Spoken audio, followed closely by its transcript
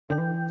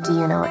Do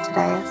you know what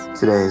today is?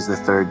 Today is the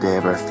third day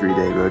of our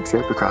 3-day road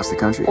trip across the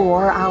country.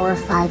 Or our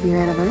 5-year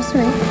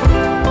anniversary.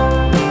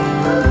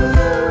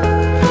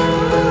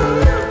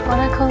 What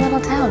a cool little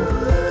town.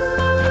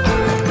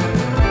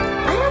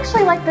 I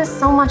actually like this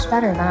so much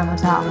better than a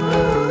hotel.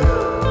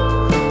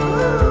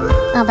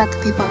 I'll bet the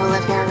people who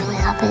live here are really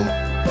happy.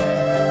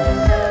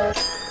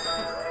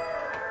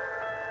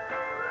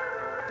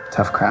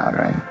 Tough crowd,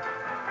 right?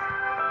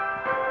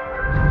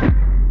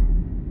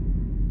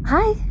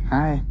 Hi.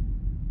 Hi.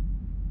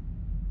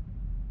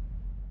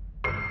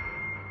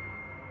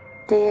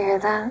 Do you hear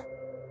that?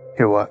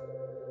 Hear what?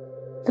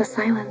 The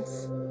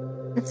silence.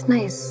 It's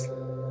nice.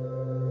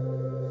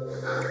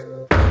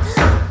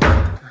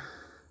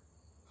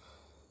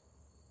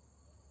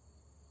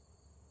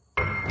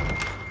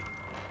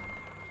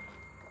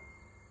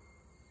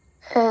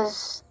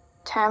 Is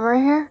Tamara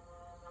here?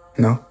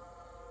 No.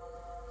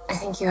 I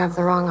think you have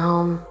the wrong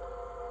home.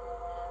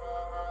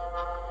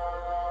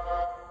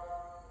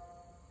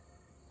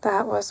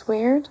 That was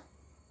weird.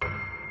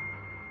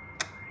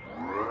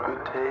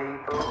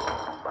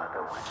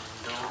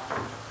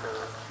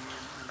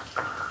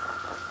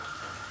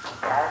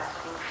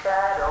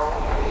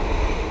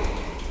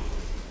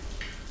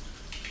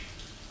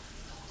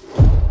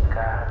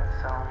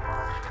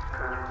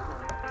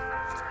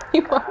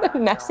 You are the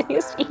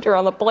messiest eater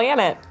on the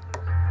planet.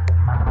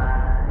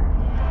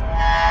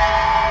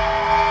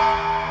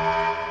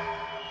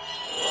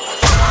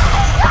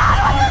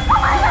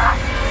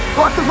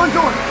 Lock the front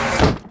door!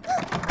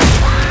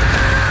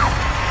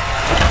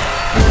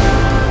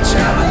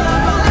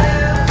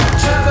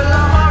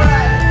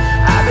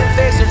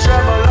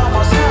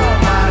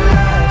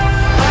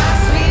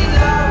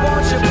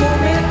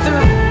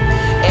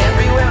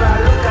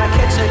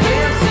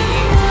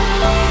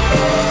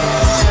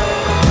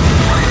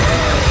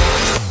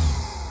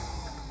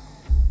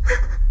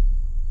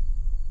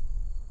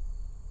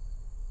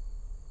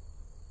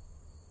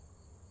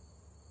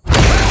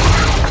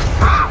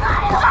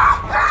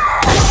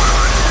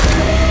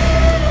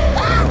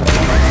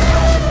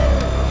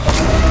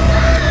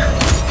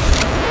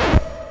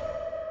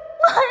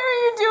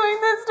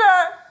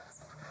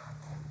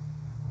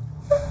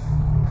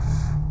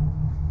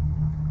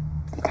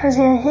 Because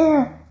you're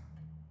here.